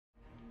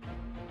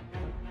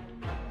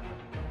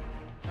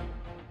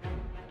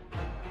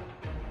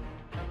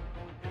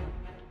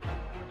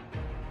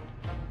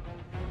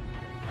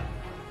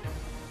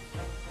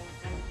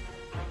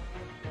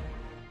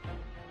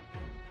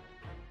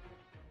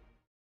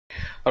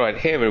All right,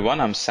 hey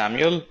everyone, I'm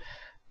Samuel.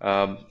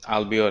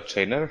 I'll be your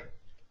trainer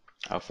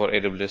for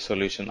AWS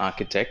Solution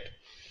Architect.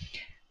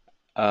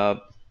 Uh,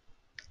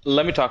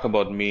 Let me talk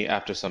about me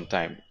after some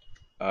time.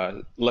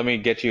 Let me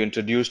get you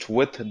introduced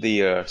with the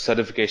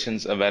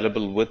certifications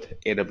available with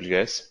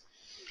AWS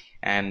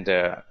and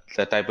the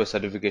type of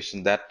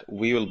certification that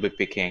we will be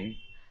picking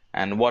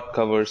and what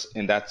covers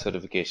in that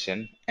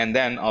certification. And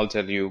then I'll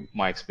tell you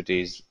my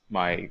expertise,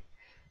 I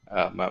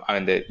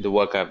mean, the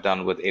work I've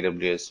done with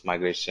AWS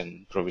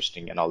migration,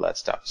 provisioning, and all that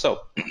stuff.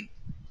 So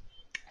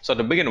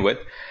to begin with,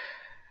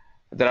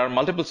 there are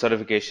multiple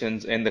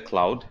certifications in the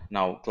cloud.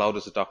 Now, cloud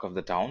is the talk of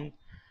the town,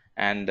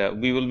 and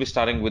we will be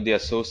starting with the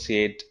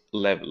associate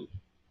level.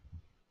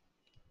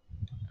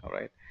 All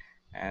right.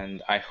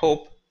 And I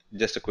hope,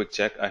 just a quick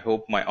check, I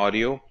hope my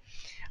audio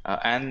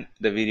and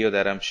the video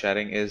that I'm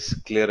sharing is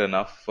clear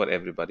enough for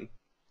everybody.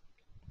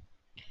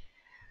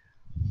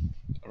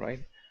 All right.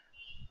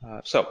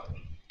 So,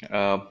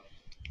 uh,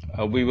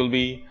 we will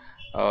be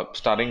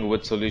starting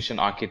with solution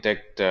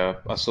architect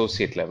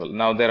associate level.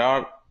 Now, there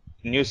are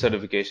new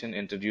certification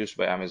introduced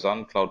by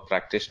Amazon Cloud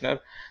Practitioner.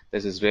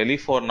 This is really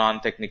for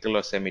non-technical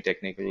or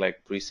semi-technical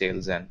like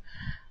pre-sales and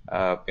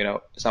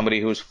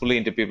somebody who's fully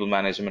into people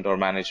management or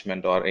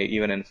management or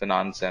even in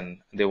finance and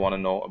they want to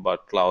know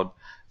about cloud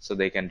so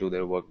they can do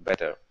their work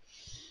better.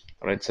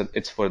 All right, so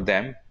it's for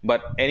them.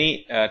 But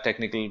any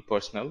technical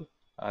personnel,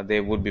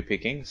 they would be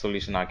picking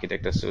solution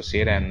architect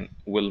associate and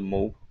will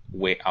move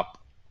way up.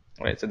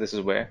 All right, so this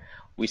is where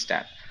we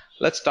stand.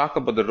 Let's talk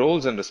about the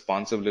roles and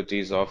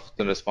responsibilities of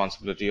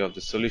the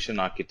solution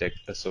architect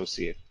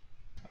associate.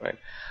 All right,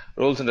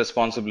 roles and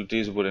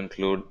responsibilities would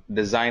include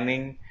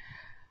designing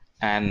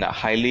and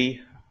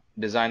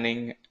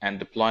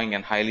deploying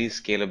a highly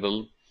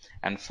scalable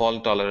and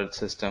fault tolerant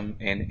system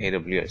in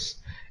AWS.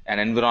 An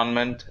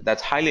environment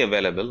that's highly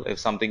available. If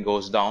something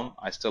goes down,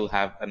 I still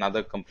have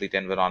another complete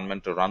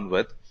environment to run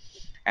with,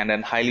 and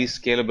a highly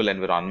scalable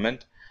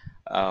environment,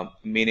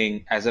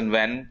 meaning as and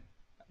when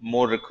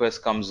more requests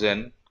comes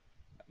in,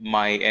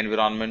 my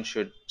environment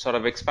should sort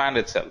of expand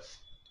itself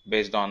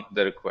based on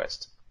the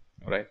request,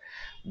 right?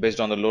 Based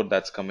on the load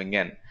that's coming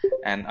in.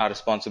 And our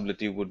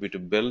responsibility would be to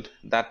build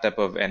that type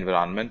of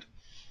environment.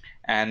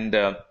 And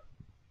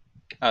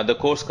the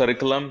course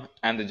curriculum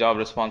and the job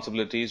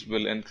responsibilities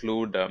will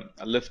include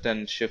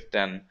a shift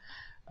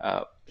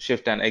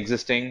and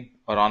existing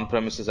or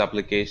on-premises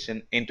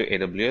application into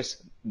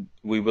AWS.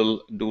 We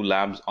will do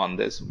labs on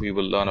this. We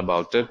will learn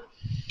about it,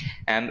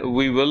 and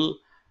we will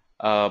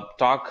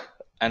talk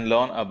and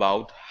learn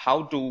about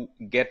how to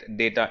get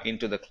data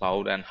into the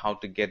cloud and how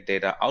to get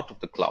data out of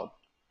the cloud.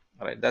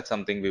 All right, that's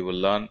something we will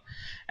learn.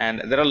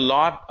 And there are a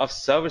lot of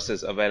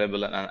services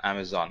available on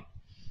Amazon.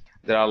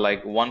 There are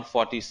like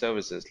 140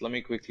 services. Let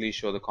me quickly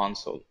show the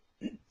console.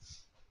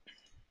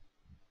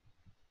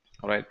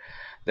 All right,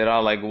 there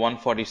are like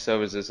 140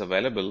 services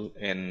available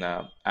in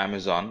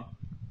Amazon.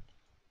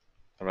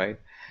 All right,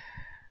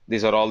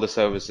 these are all the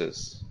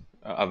services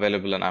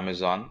available on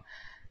Amazon,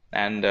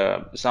 and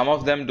some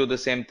of them do the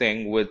same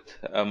thing with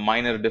a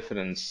minor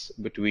difference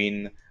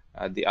between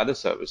the other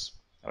service.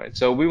 All right,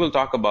 so we will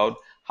talk about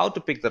how to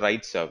pick the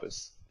right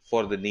service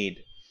for the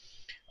need.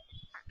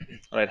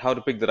 All right, how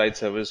to pick the right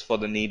service for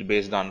the need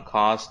based on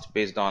cost,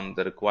 based on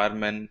the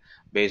requirement,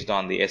 based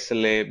on the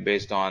SLA,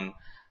 based on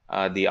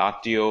the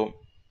RTO,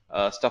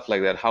 stuff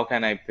like that. How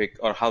can I pick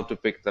or how to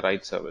pick the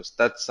right service?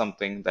 That's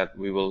something that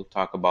we will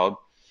talk about.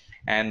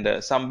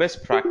 And some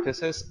best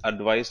practices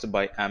advised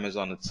by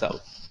Amazon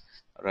itself,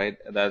 right?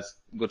 That's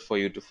good for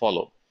you to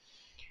follow.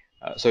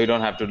 So you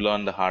don't have to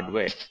learn the hard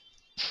way,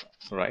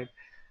 right?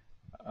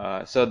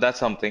 So that's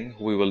something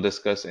we will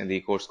discuss in the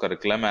course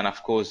curriculum. And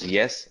of course,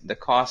 yes, the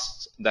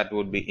costs that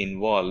would be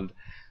involved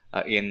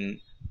in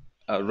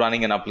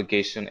running an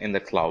application in the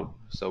cloud.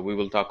 So we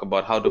will talk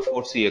about how to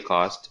foresee a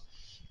cost.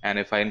 And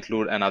if I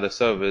include another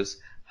service,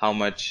 how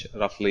much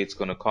roughly it's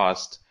going to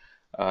cost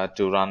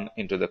to run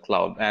into the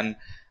cloud. And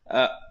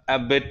a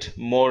bit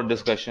more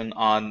discussion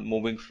on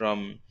moving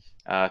from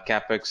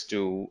CapEx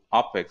to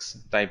OpEx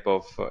type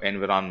of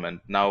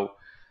environment. Now,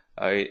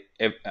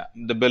 if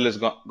the bill is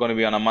going to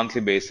be on a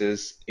monthly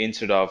basis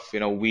instead of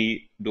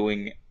we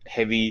doing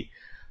heavy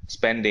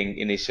spending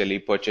initially,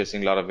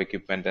 purchasing a lot of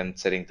equipment and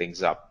setting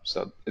things up.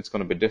 So it's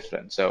going to be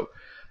different. So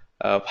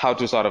how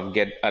to sort of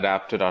get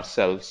adapted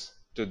ourselves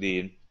to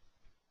the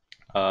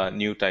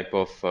new type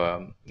of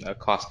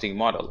costing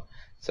model.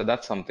 So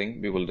that's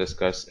something we will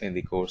discuss in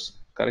the course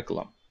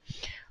curriculum.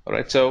 All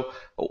right. So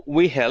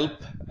we help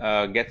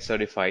get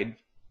certified.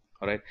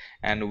 All right,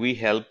 and we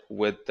help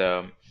with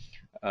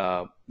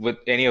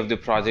any of the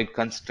project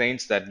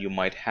constraints that you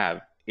might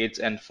have. It's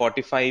an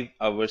 45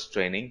 hours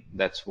training.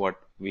 That's what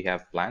we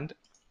have planned.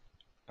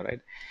 All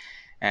right,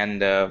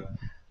 and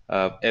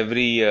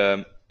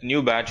every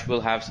new batch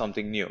will have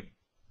something new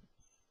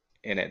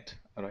in it.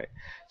 All right,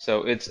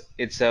 so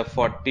it's a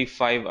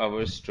 45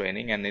 hours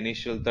training, and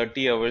initial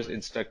 30 hours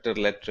instructor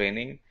led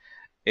training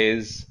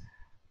is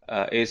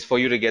is for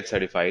you to get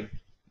certified.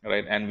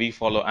 Right, and we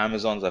follow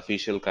Amazon's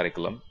official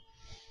curriculum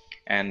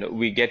and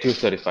we get you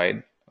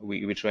certified.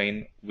 We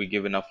train, we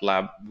give enough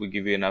lab, we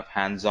give you enough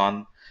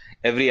hands-on.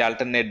 Every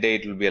alternate day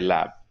it will be a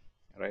lab,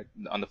 right?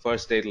 On the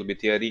first day it will be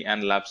theory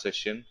and lab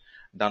session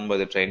done by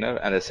the trainer,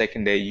 and the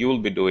second day you will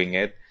be doing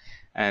it,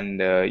 and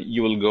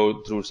you will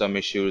go through some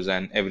issues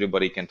and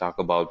everybody can talk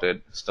about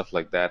it, stuff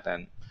like that.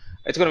 And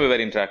it's going to be a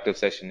very interactive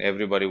session.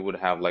 Everybody would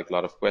have like a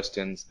lot of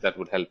questions that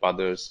would help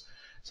others.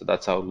 So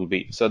that's how it will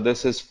be. So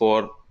this is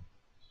for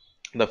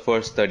the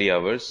first 30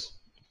 hours,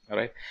 all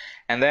right?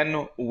 And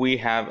then we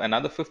have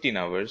another 15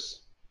 hours,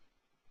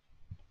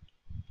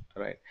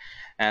 right?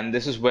 And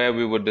this is where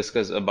we would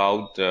discuss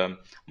about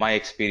my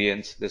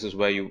experience. This is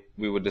where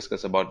we would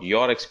discuss about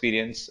your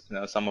experience.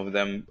 Some of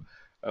them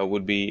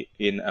would be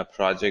in a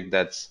project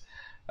that's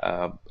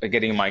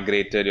getting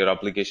migrated. Your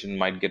application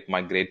might get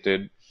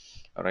migrated,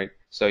 all right?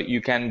 So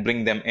you can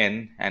bring them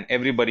in and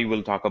everybody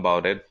will talk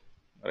about it,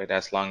 right?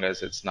 As long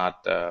as it's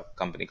not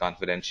company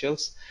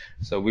confidentials.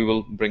 So we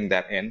will bring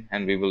that in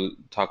and we will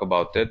talk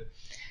about it.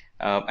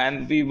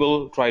 And we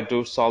will try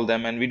to solve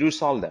them, and we do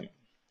solve them.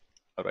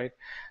 All right.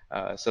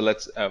 So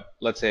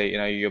let's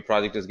say your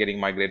project is getting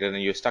migrated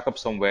and you're stuck up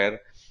somewhere,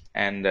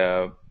 and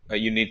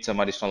you need some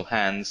additional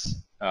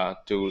hands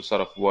to sort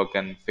of work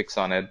and fix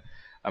on it.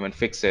 I mean,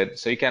 fix it.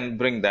 So you can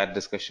bring that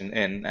discussion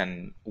in,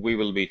 and we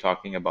will be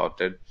talking about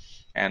it,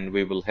 and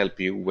we will help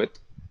you with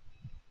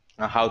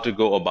how to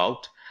go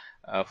about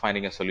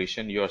finding a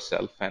solution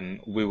yourself, and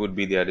we would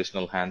be the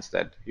additional hands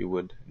that you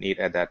would need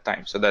at that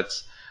time. So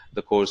that's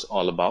the course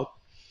all about.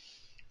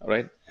 All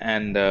right,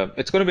 and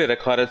it's going to be a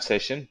recorded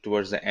session.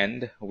 Towards the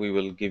end, we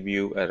will give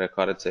you a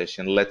recorded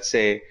session. Let's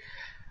say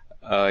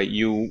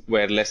you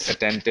were less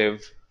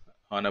attentive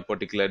on a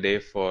particular day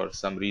for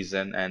some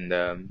reason,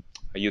 and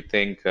you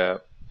think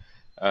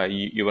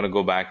you want to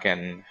go back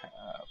and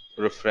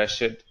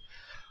refresh it.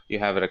 You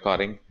have a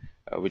recording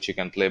which you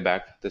can play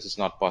back. This is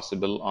not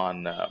possible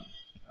on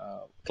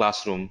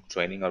classroom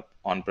training or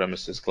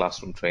on-premises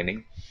classroom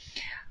training.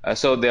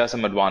 So there are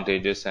some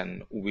advantages,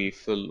 and we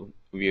filled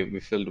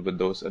with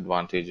those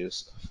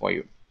advantages for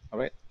you. All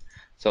right.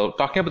 So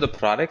talking about the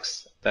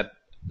products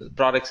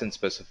in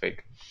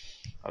specific.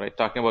 All right.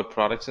 Talking about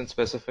products in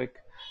specific,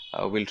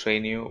 we'll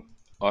train you,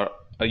 or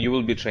you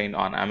will be trained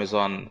on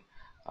Amazon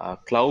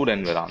cloud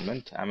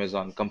environment,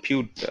 Amazon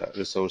compute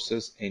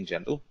resources in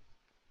general.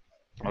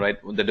 All right.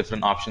 The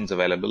different options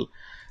available: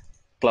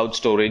 cloud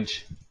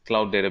storage,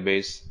 cloud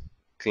database,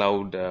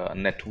 cloud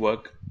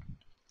network.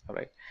 All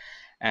right,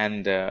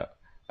 and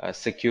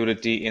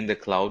security in the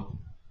cloud,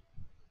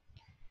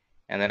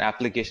 and then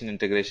application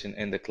integration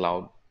in the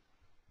cloud,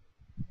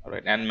 all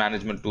right, and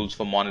management tools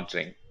for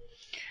monitoring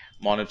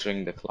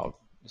the cloud.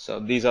 So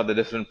these are the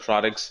different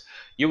products.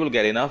 You will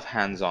get enough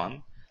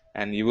hands-on,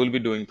 and you will be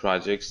doing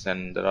projects,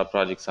 and there are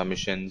project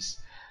submissions,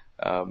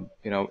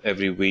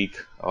 every week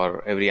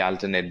or every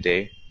alternate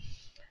day.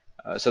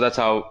 So that's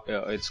how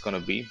it's going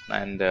to be.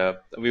 And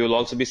we will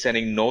also be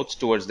sending notes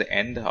towards the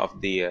end of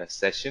the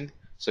session,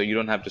 so you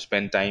don't have to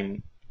spend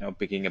time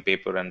picking a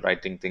paper and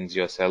writing things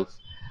yourself.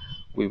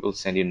 We will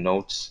send you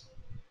notes.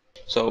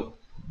 So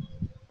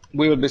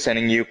we will be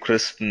sending you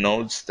crisp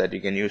notes that you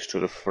can use to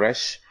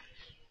refresh,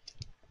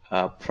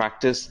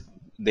 practice.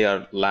 They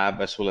are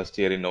lab as well as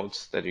theory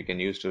notes that you can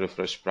use to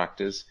refresh,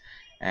 practice,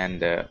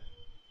 and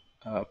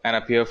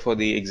appear for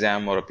the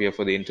exam or appear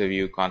for the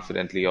interview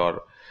confidently,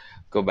 or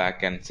go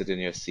back and sit in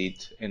your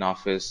seat in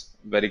office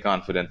very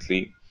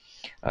confidently,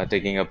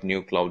 taking up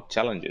new cloud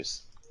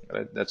challenges.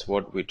 Right? That's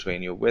what we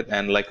train you with.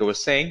 And like I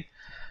was saying,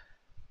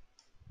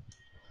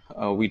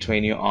 we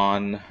train you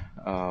on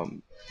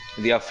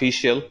the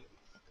official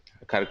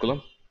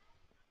curriculum,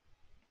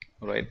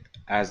 right,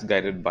 as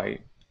guided by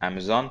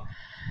Amazon.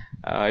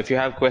 If you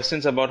have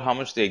questions about how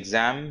much the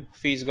exam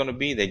fee is going to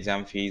be, the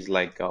exam fee is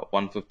like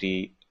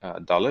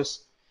 $150,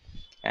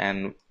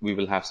 and we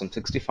will have some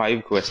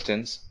 65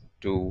 questions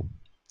to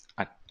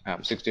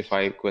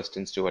 65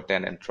 questions to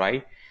attend and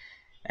try,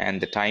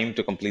 and the time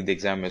to complete the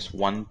exam is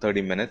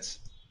 130 minutes.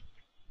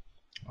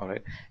 All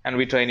right, and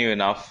we train you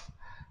enough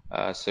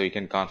so you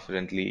can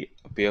confidently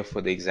appear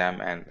for the exam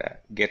and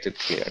get it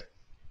cleared.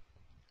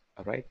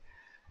 All right.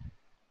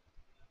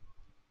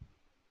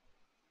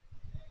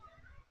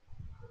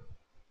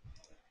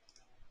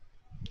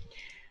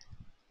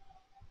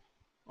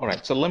 All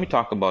right, so let me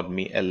talk about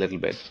me a little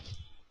bit.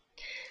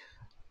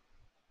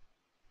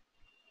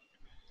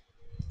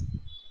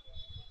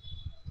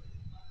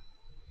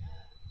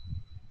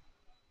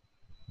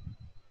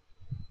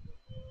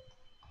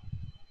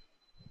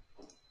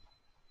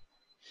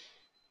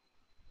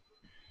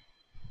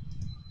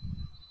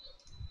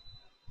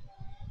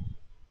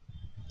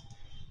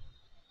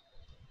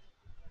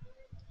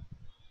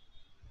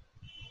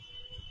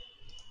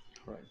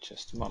 All right,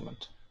 just a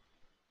moment.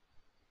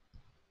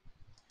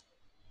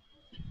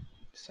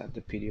 Is that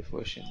the PDF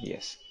version?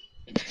 Yes.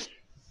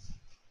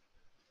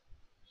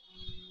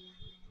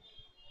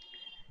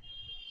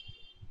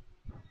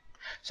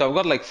 So I've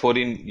got like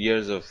 14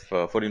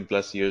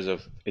 plus years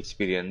of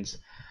experience.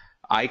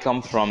 I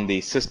come from the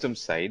system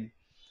side,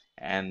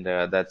 and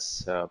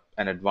that's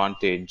an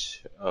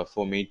advantage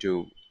for me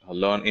to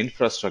learn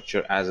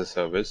infrastructure as a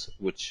service,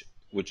 which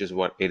is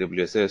what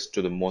AWS is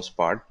to the most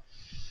part.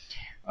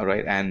 All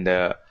right. And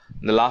the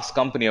last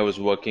company I was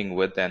working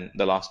with, and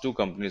the last two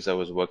companies I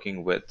was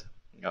working with,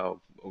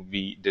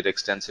 we did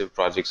extensive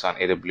projects on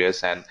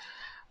AWS, and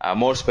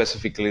more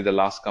specifically, the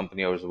last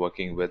company I was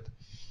working with,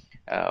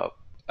 uh,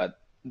 uh,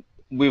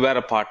 we were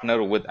a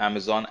partner with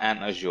Amazon and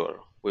Azure.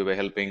 We were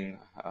helping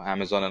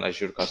Amazon and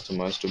Azure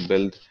customers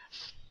to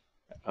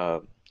uh,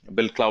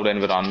 build cloud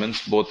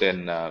environments, both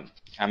in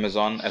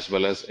Amazon as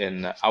well as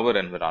in our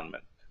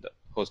environment. The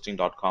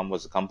hosting.com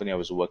was the company I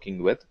was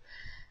working with,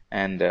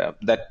 and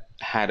that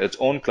had its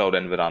own cloud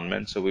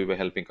environment. So we were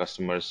helping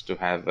customers to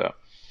have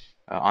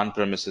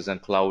on-premises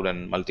and cloud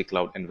and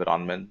multi-cloud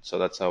environment. So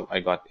that's how I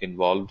got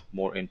involved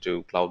more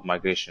into cloud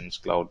migrations,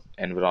 cloud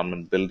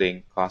environment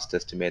building, cost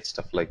estimates,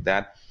 stuff like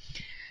that.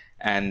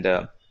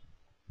 And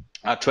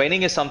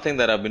training is something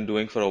that I've been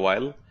doing for a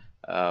while,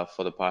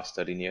 for the past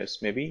 13 years,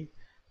 maybe.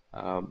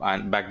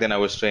 And back then I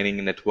was training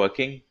in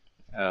networking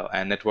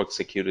and network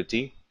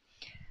security,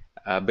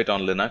 a bit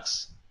on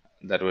Linux.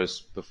 That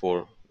was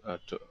before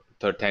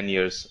 10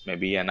 years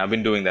maybe, and I've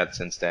been doing that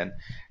since then.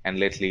 And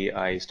lately,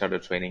 I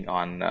started training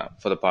on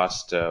for the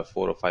past 4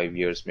 or 5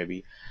 years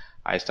maybe.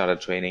 I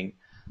started training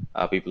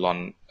people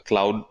on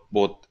cloud,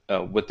 both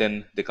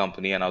within the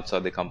company and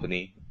outside the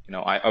company.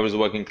 I was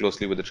working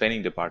closely with the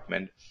training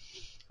department,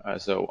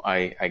 so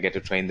I get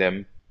to train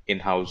them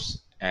in-house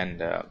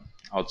and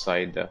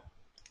outside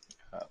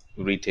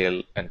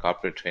retail and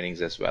corporate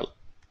trainings as well.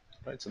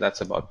 Right, so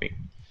that's about me.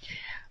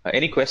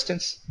 Any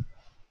questions?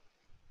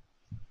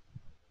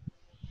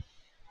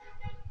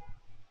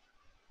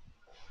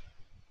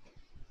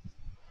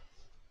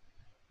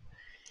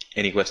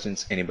 Any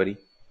questions? Anybody?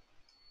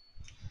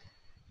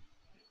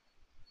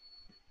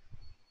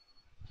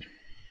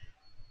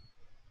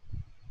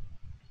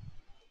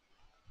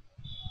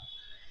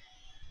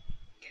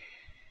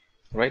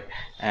 Right?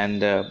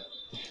 And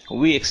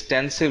we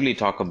extensively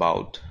talk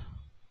about,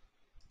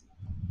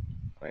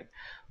 right?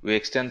 We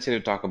extensively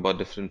talk about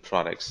different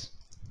products,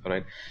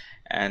 right?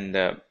 And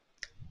I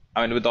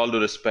mean, with all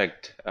due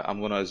respect, I'm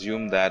going to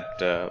assume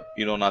that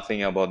you know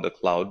nothing about the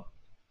cloud.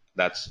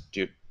 That's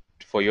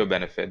for your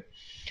benefit,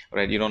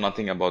 right? You know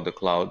nothing about the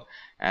cloud,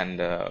 and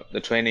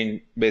the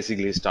training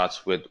basically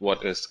starts with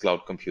what is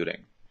cloud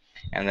computing,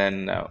 and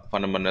then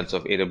fundamentals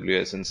of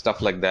AWS and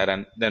stuff like that,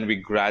 and then we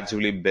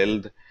gradually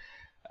build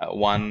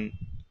one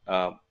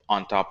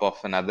on top of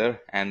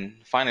another. And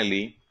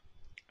finally,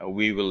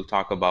 we will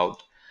talk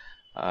about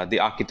the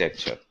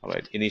architecture. All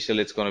right.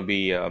 Initially, it's going to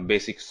be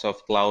basics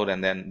of cloud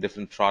and then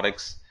different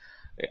products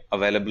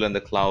available in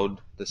the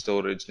cloud, the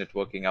storage,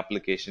 networking,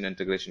 application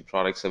integration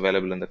products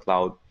available in the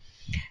cloud.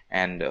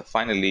 And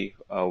finally,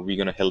 we're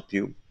going to help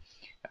you,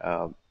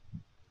 uh,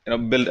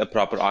 build a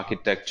proper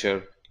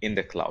architecture in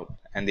the cloud.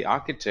 And the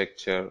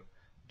architecture,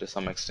 to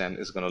some extent,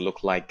 is going to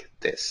look like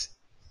this.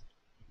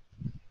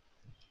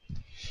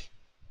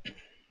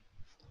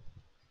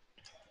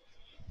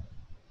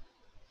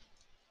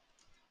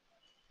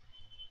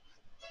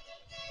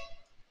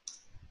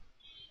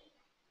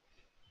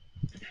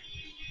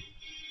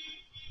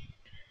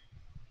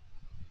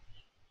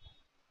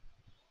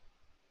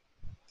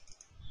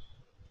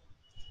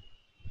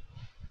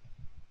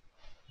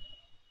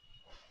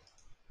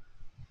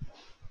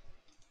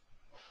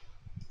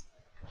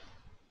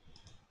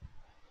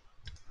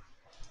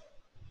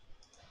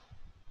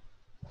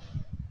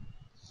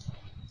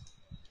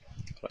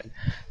 Right.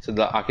 So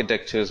the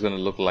architecture is going to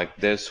look like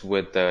this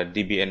with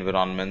DB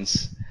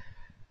environments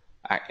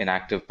in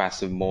active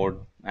passive mode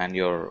and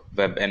your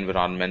web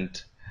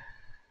environment,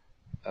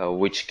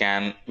 which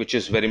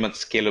is very much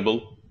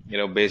scalable,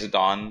 based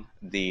on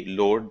the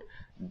load.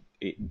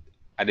 I-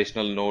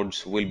 Additional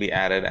nodes will be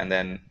added, and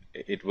then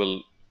it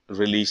will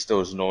release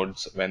those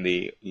nodes when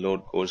the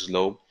load goes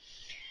low.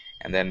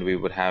 And then we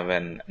would have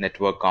an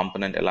network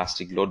component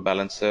elastic load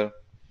balancer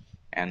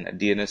and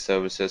DNS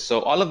services.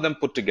 So all of them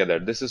put together.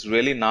 This is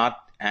really not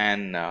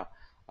an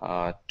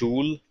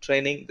tool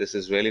training. This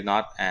is really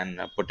not an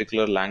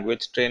particular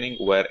language training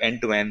where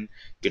end to end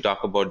you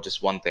talk about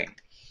just one thing.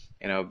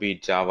 Be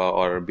it Java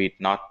or be it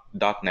not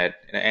 .NET.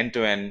 End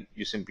to end,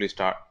 you simply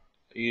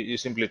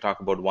talk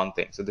about one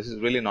thing. So this is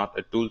really not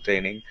a tool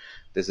training.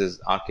 This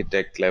is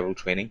architect level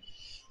training.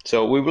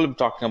 So we will be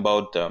talking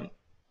about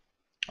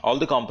all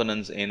the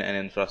components in an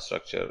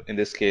infrastructure, in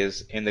this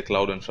case in the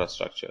cloud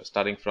infrastructure,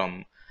 starting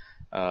from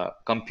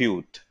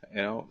compute,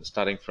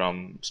 starting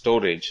from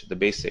storage, the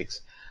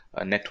basics,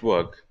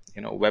 network,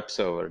 web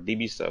server,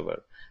 DB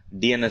server,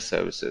 DNS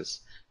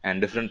services, and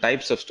different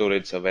types of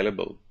storage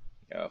available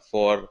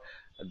for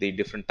the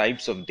different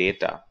types of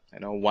data.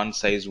 One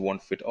size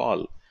won't fit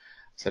all.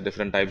 So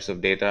different types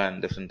of data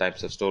and different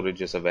types of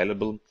storage is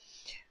available,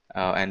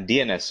 and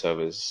DNS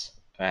service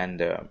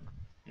and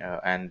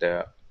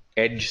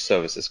edge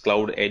services,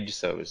 cloud edge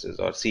services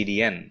or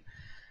CDN,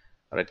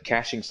 right,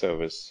 caching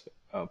service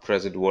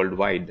present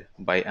worldwide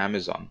by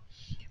Amazon.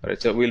 All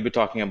right, so we'll be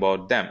talking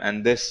about them.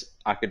 And this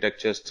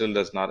architecture still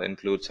does not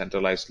include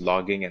centralized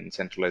logging and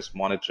centralized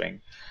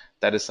monitoring.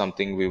 That is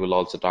something we will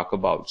also talk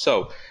about.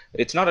 So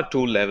it's not a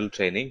tool level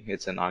training,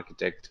 it's an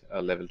architect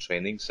level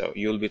training. So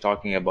you'll be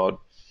talking about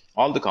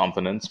all the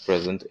components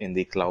present in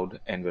the cloud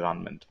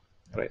environment,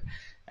 right?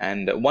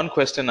 And one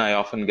question I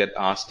often get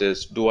asked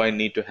is, do I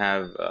need to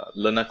have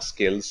Linux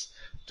skills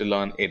to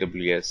learn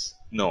AWS?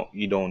 No,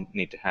 you don't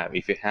need to have.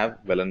 If you have,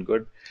 well and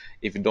good.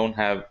 If you don't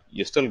have,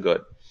 you're still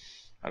good.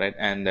 All right.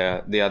 And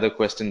the other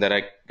question that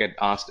I get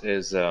asked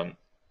is,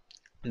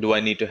 do I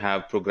need to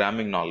have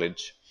programming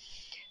knowledge?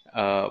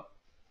 Uh,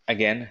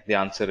 Again, the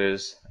answer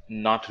is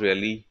not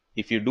really.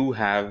 If you do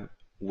have,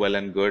 well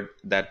and good,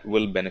 that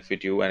will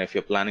benefit you. And if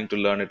you're planning to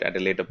learn it at a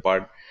later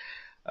part,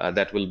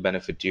 that will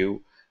benefit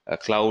you.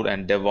 Cloud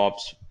and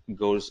DevOps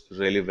goes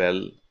really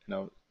well.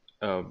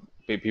 Uh,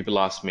 People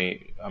ask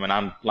me, I mean,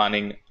 I'm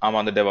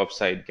on the DevOps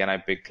side. Can I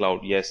pick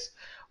cloud? Yes,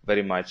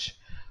 very much.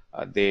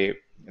 They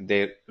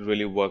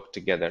really work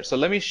together. So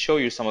let me show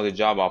you some of the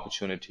job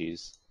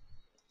opportunities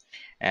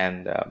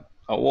and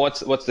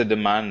what's the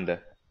demand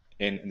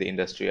in the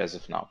industry as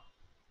of now.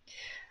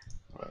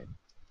 Right.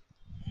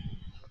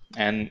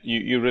 And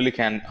you really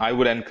can, I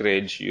would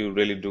encourage you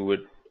really do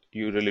it,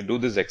 you really do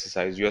this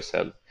exercise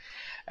yourself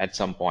at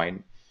some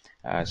point.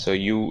 So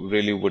you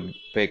really would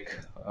pick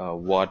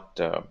what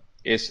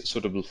is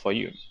suitable for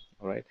you.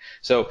 All right.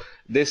 So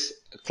this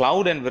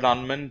cloud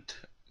environment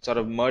sort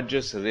of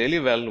merges really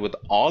well with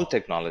all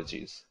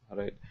technologies. All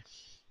right.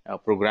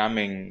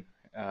 Programming,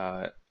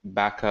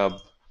 backup,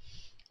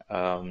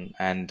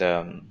 and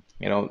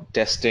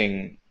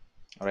testing.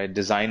 All right.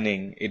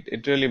 Designing.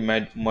 It really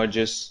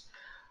merges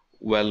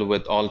well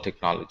with all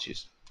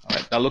technologies. All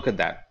right. Now look at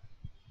that.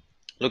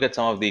 Look at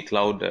some of the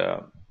cloud.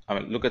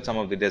 Look at some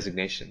of the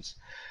designations: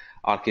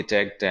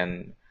 architect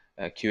and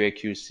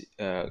QA/QC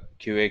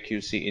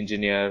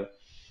engineer,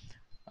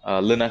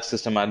 Linux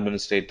system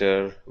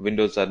administrator,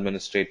 Windows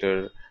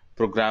administrator,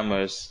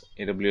 programmers.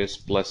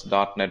 AWS plus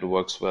 .NET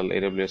works well.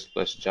 AWS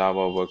plus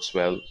Java works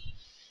well.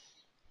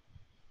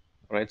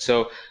 Right.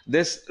 So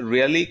this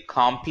really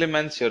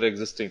complements your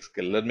existing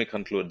skill. Let me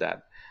conclude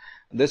that.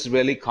 This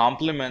really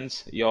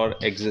complements your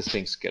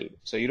existing skill.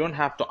 So you don't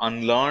have to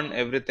unlearn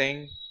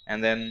everything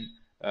and then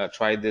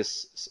try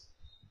this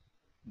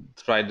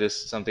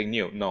something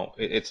new. No,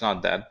 it's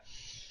not that.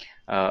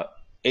 Uh,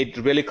 it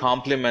really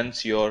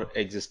complements your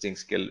existing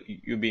skill.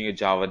 You being a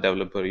Java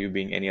developer, you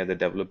being any other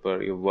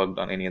developer, you've worked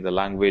on any other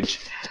language,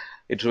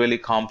 it really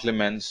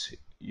complements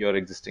your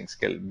existing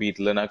skill. Be it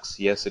Linux,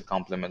 yes, it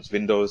complements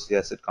Windows,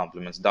 yes, it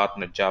complements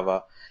 .NET,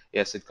 Java,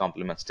 yes, it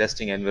complements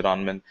testing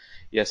environment,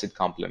 yes, it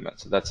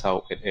complements. So that's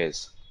how it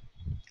is,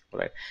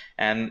 right?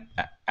 And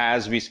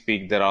as we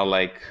speak, there are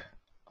like,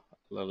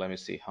 well, let me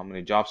see, how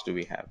many jobs do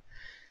we have?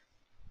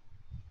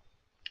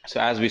 So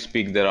as we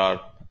speak, there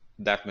are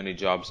that many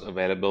jobs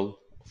available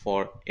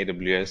for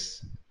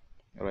AWS,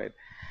 right?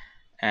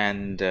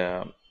 And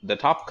the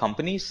top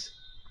companies,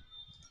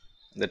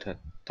 the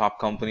top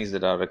companies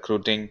that are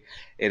recruiting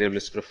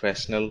AWS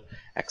professional,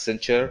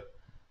 Accenture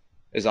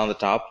is on the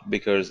top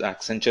because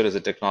Accenture is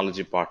a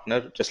technology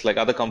partner. Just like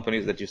other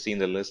companies that you see in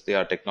the list, they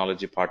are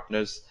technology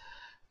partners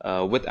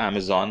with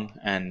Amazon,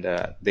 and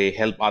they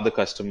help other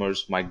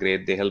customers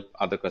migrate. They help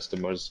other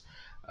customers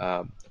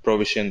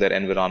provision their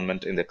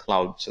environment in the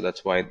cloud. So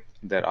that's why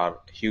there are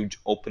huge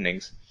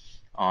openings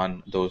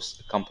on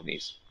those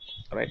companies,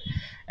 right?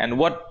 And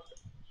what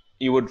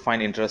you would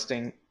find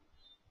interesting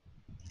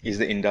is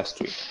the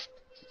industry.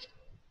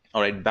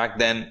 All right, back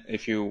then,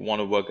 if you want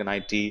to work in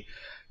IT,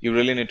 you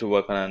really need to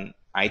work on an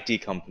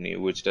IT company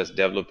which does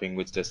developing,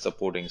 which does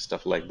supporting,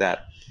 stuff like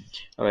that.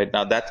 All right,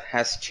 now that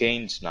has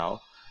changed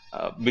now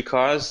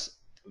because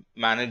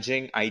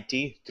managing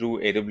IT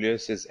through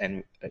AWS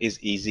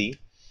is easy.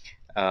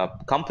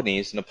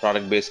 Companies,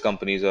 product-based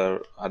companies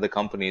or other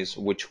companies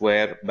which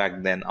were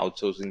back then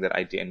outsourcing their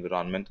IT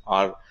environment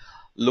are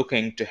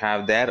looking to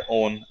have their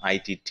own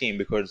IT team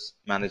because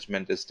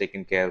management is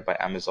taken care by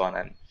Amazon,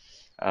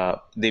 and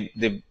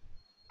the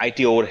IT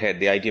overhead,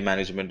 the IT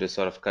management is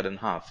sort of cut in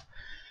half.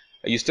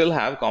 You still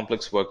have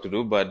complex work to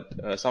do, but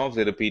some of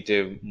the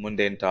repetitive,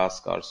 mundane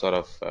tasks are sort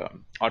of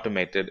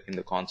automated in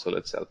the console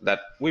itself that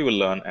we will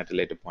learn at a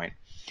later point.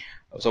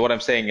 So what I'm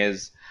saying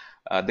is,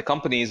 the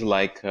companies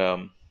like,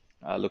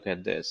 look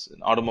at this,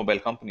 automobile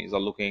companies are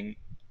looking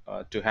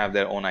to have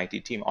their own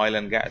IT team. Oil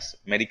and gas,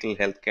 medical,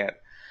 healthcare,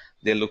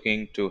 they're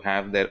looking to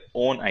have their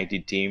own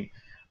IT team,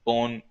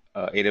 own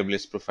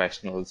AWS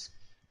professionals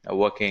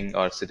working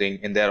or sitting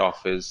in their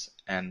office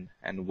and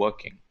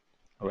working.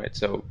 All right.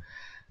 So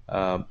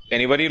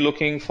anybody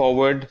looking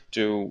forward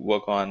to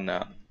work on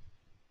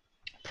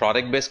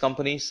product-based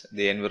companies,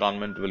 the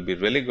environment will be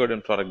really good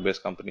in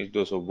product-based companies.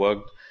 Those who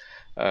worked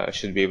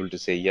should be able to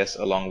say yes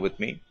along with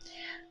me.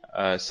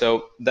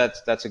 So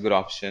that's a good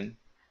option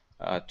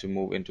to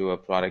move into a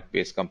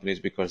product-based companies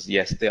because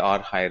yes, they are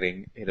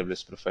hiring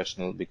AWS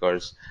professional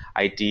because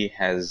IT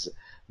has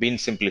been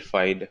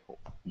simplified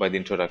by the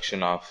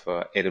introduction of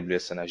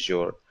AWS and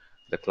Azure,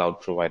 the cloud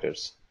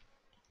providers.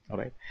 All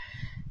right.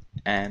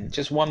 And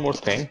just one more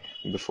thing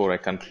before I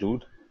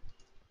conclude.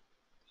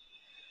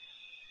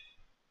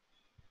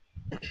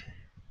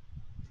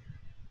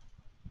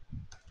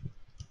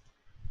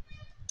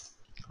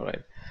 All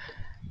right.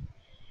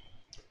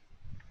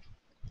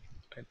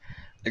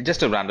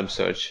 Just a random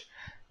search.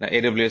 Now,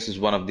 AWS is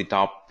one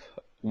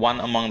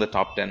among the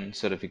top 10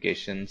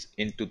 certifications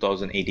in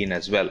 2018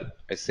 as well.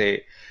 I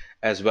say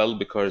as well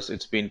because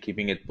it's been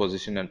keeping it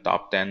positioned in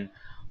top 10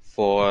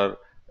 for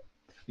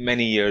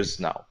many years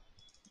now.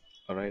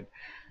 All right.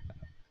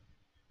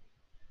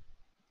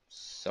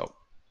 So,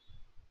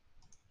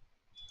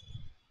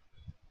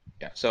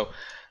 yeah. So,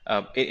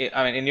 I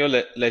mean, in your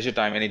leisure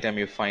time, anytime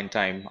you find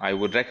time, I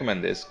would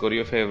recommend this. Go to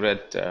your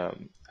favorite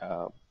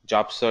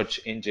job search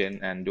engine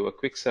and do a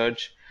quick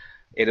search,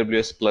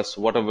 AWS plus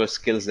whatever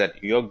skills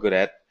that you're good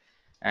at,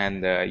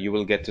 and you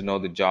will get to know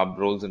the job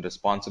roles and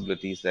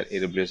responsibilities that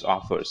AWS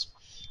offers.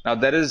 Now,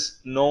 there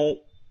is no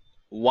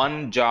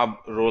one job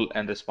role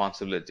and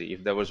responsibility.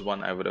 If there was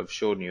one, I would have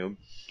shown you.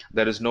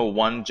 There is no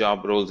one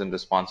job roles and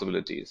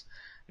responsibilities.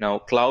 Now,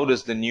 cloud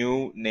is the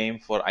new name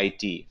for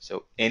IT.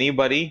 So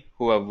anybody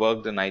who have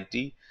worked in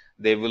IT,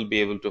 they will be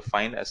able to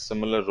find a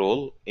similar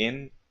role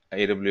in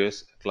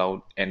AWS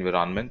cloud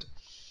environment.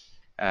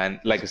 And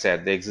like I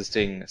said, the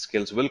existing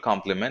skills will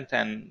complement,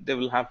 and they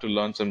will have to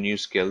learn some new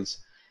skills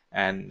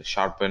and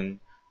sharpen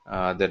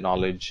their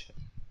knowledge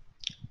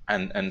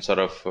and sort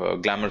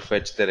of glamour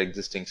fetch their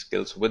existing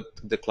skills with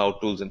the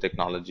cloud tools and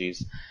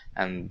technologies,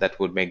 and that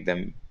would make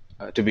them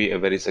to be a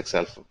very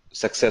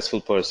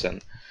successful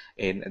person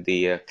in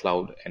the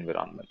cloud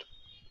environment.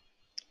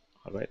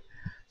 All right,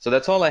 so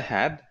that's all I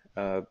had.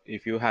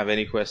 If you have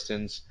any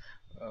questions,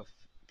 uh,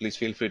 please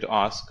feel free to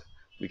ask.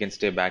 We can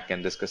stay back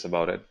and discuss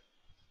about it.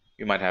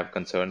 You might have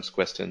concerns,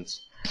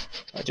 questions.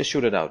 Just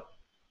shoot it out.